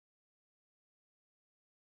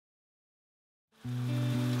My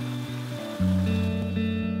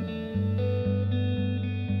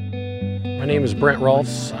name is Brent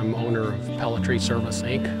Rolffs. I'm owner of Pella Tree Service,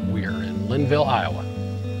 Inc. We are in Linville, Iowa.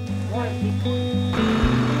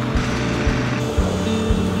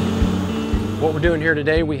 What we're doing here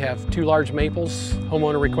today, we have 2 large maples.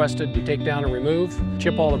 Homeowner requested we take down and remove,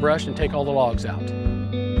 chip all the brush and take all the logs out.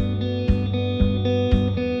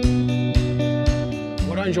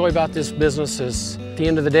 What I enjoy about this business is at the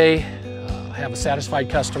end of the day, I have a satisfied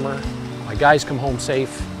customer. My guys come home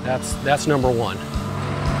safe. That's number one.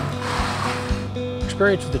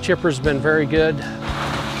 Experience with the chipper has been very good.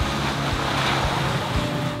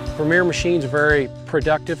 Vermeer machines are very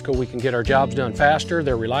productive because we can get our jobs done faster.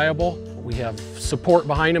 They're reliable. We have support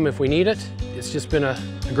behind them if we need it. It's just been a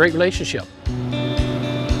great relationship.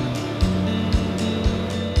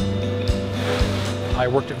 I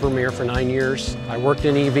worked at Vermeer for 9 years. I worked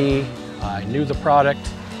in EV. I knew the product.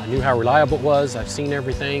 I knew how reliable it was. I've seen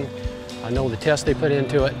everything. I know the tests they put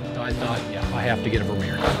into it. So I thought, yeah, I have to get a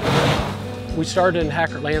Vermeer. We started in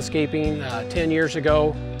Hackert Landscaping 10 years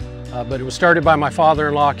ago, but it was started by my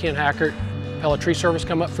father-in-law, Ken Hackert. Pella Tree Service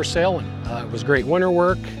come up for sale, and it was great winter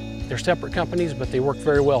work. They're separate companies, but they work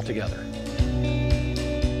very well together.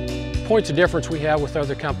 Points of difference we have with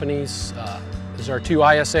other companies is our 2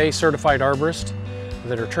 ISA certified arborists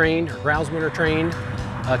that are trained, our groundsmen are trained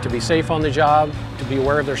to be safe on the job, to be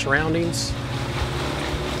aware of their surroundings.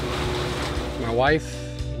 My wife,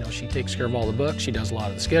 she takes care of all the books. She does a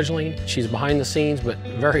lot of the scheduling. She's behind the scenes, but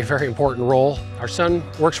very, very important role. Our son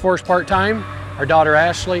works for us part-time. Our daughter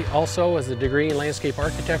Ashley also has a degree in landscape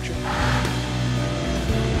architecture.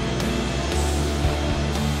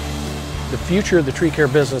 The future of the tree care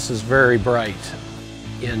business is very bright.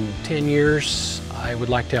 In 10 years, I would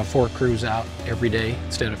like to have 4 crews out every day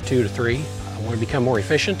instead of 2 to 3. I want to become more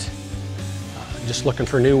efficient. Just looking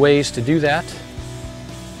for new ways to do that,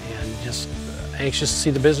 and just anxious to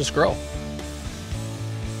see the business grow.